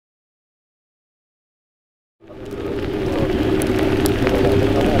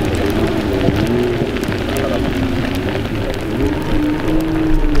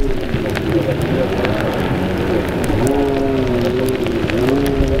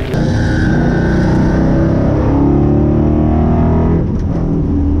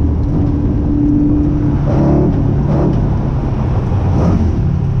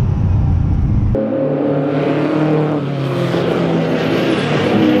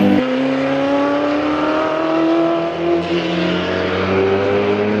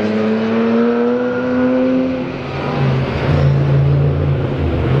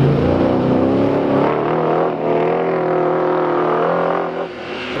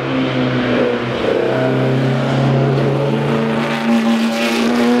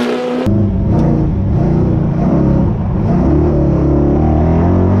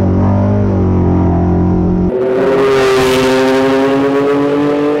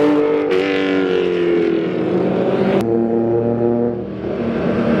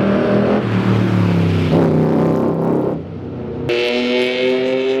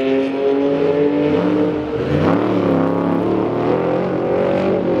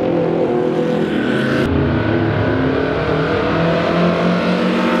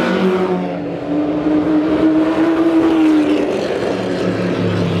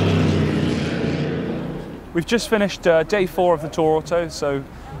just finished day 4 of the Tour Auto, so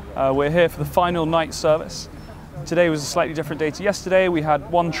we're here for the final night service. Today was a slightly different day to yesterday. We had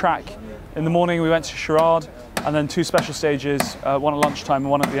one track in the morning, we went to Carreras, and then 2 special stages, one at lunchtime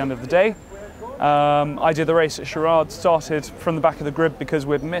and one at the end of the day. I did the race at Carreras, started from the back of the grid because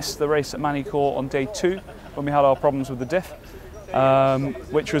we'd missed the race at Manicourt on day 2 when we had our problems with the diff,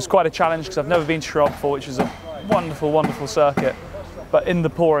 which was quite a challenge because I've never been to Carreras before, which is a wonderful, wonderful circuit. But in the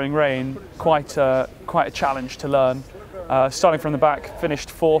pouring rain, quite a challenge to learn. Starting from the back, finished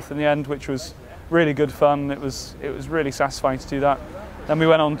 4th in the end, which was really good fun. It was really satisfying to do that. Then we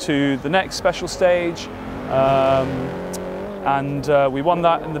went on to the next special stage, and we won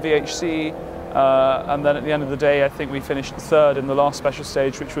that in the VHC. And then at the end of the day, I think we finished 3rd in the last special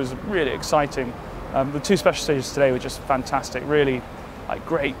stage, which was really exciting. The 2 special stages today were just fantastic. Really, like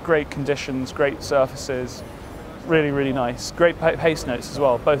great conditions, great surfaces. Really, really nice. Great pace notes as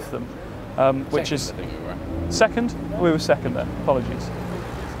well, both of them. Which second, is I think we were. Second? We were second then. Apologies.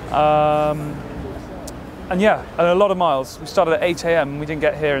 And yeah, and a lot of miles. We started at 8 AM. We didn't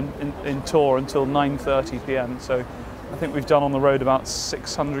get here in Tour until 9:30 PM. So I think we've done on the road about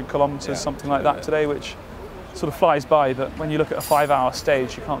 600 kilometers, something like that today, which sort of flies by. But when you look at a 5-hour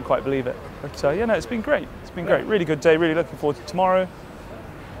stage, you can't quite believe it. But yeah, no, it's been great. It's been great. Really good day. Really looking forward to tomorrow.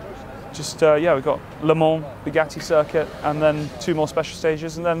 Just yeah, we've got Le Mans, Bugatti circuit, and then 2 more special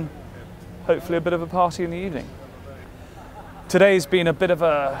stages, and then hopefully a bit of a party in the evening. Today's been a bit of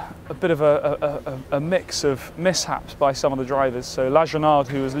a mix of mishaps by some of the drivers. So Lajonard,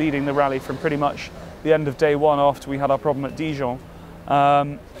 who was leading the rally from pretty much the end of day 1 after we had our problem at Dijon,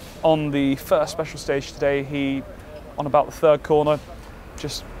 on the first special stage today, he, on about the 3rd corner,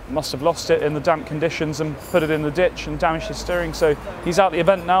 just must have lost it in the damp conditions and put it in the ditch and damaged his steering. So he's out the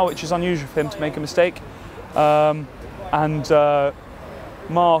event now, which is unusual for him to make a mistake.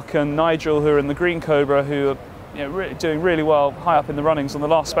 Mark and Nigel, who are in the Green Cobra, who are doing really well high up in the runnings on the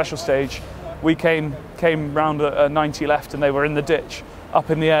last special stage, we came round a 90 left and they were in the ditch, up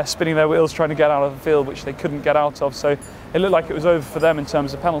in the air, spinning their wheels, trying to get out of the field, which they couldn't get out of. So it looked like it was over for them in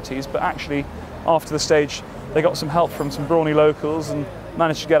terms of penalties, but actually after the stage they got some help from some brawny locals and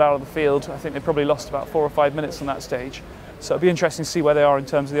managed to get out of the field. I think they probably lost about 4 or 5 minutes on that stage. So it'll be interesting to see where they are in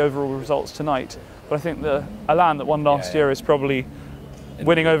terms of the overall results tonight. But I think the Alain that won last year is probably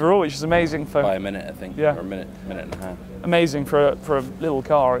winning overall, which is amazing for by a minute, I think, or a minute and a half. Amazing for a little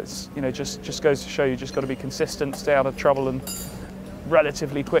car. It's just goes to show you just got to be consistent, stay out of trouble, and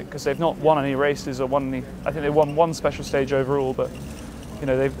relatively quick, because they've not won any races or won any. I think they won 1 special stage overall, but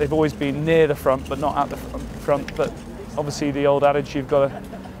they've always been near the front, but not at the front. But obviously the old adage, you've got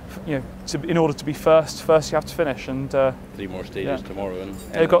to, in order to be first you have to finish. And 3 more stages tomorrow. And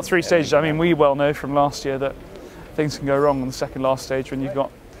they've got 3 stages. I mean, we well know from last year that things can go wrong on the second last stage when you've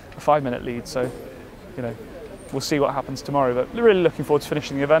got a 5-minute lead. So, we'll see what happens tomorrow. But really looking forward to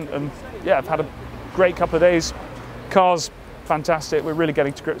finishing the event. And yeah, I've had a great couple of days. Cars, fantastic. We're really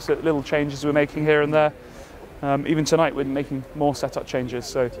getting to grips with little changes we're making here and there. Even tonight we're making more setup changes.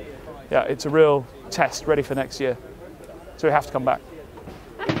 So yeah, it's a real test ready for next year. So we have to come back.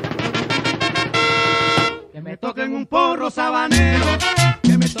 Que me toquen un porro sabanero,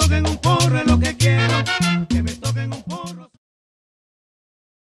 que me toquen un porro es lo que quiero, que me toquen un porro.